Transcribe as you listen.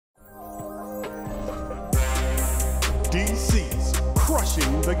DC's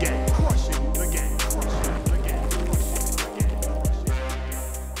Crushing the Game. Crushing the Game. Crushing the Game. Crushing the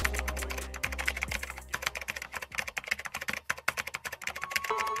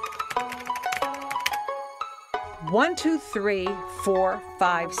Game. 1, 2, 3, 4,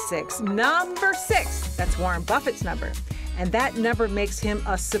 5, 6. Number 6. That's Warren Buffett's number. And that number makes him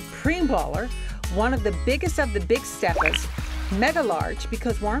a supreme baller, one of the biggest of the big steppers, mega large,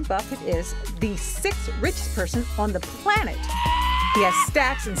 because Warren Buffett is the 6th richest person on the planet. He has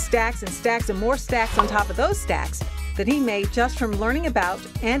stacks and stacks and stacks and more stacks on top of those stacks that he made just from learning about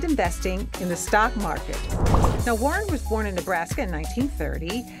and investing in the stock market. Now, Warren was born in Nebraska in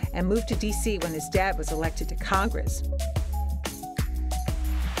 1930 and moved to D.C. when his dad was elected to Congress.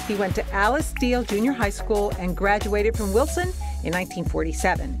 He went to Alice Steele Junior High School and graduated from Wilson in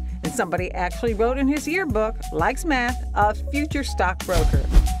 1947. And somebody actually wrote in his yearbook, likes math, a future stockbroker.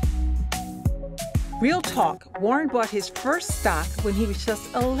 Real talk, Warren bought his first stock when he was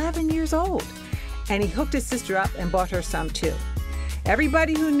just 11 years old. And he hooked his sister up and bought her some too.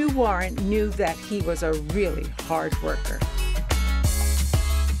 Everybody who knew Warren knew that he was a really hard worker.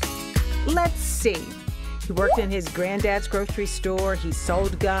 Let's see. He worked in his granddad's grocery store, he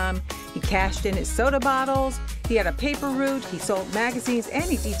sold gum, he cashed in his soda bottles, he had a paper route, he sold magazines, and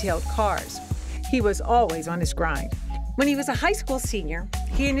he detailed cars. He was always on his grind. When he was a high school senior,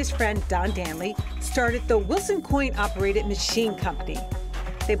 he and his friend Don Danley started the Wilson Coin-operated machine company.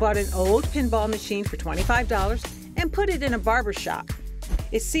 They bought an old pinball machine for $25 and put it in a barber shop.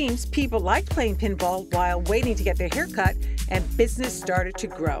 It seems people liked playing pinball while waiting to get their hair cut, and business started to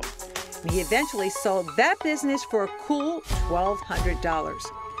grow. He eventually sold that business for a cool $1,200.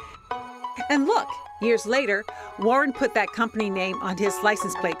 And look, years later, Warren put that company name on his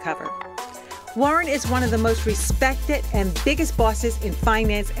license plate cover. Warren is one of the most respected and biggest bosses in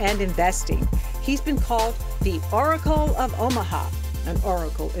finance and investing. He's been called the Oracle of Omaha. An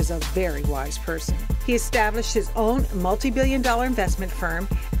oracle is a very wise person. He established his own multi-billion-dollar investment firm,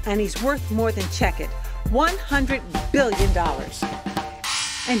 and he's worth more than check it, $100 billion.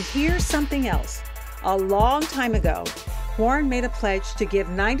 And here's something else. A long time ago, Warren made a pledge to give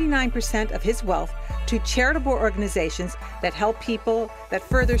 99% of his wealth to charitable organizations that help people, that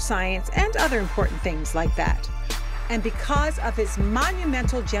further science, and other important things like that. And because of his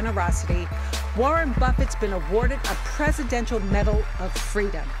monumental generosity, Warren Buffett's been awarded a Presidential Medal of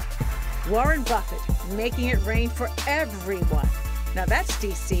Freedom. Warren Buffett, making it rain for everyone. Now that's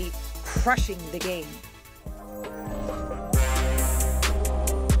DC, crushing the game.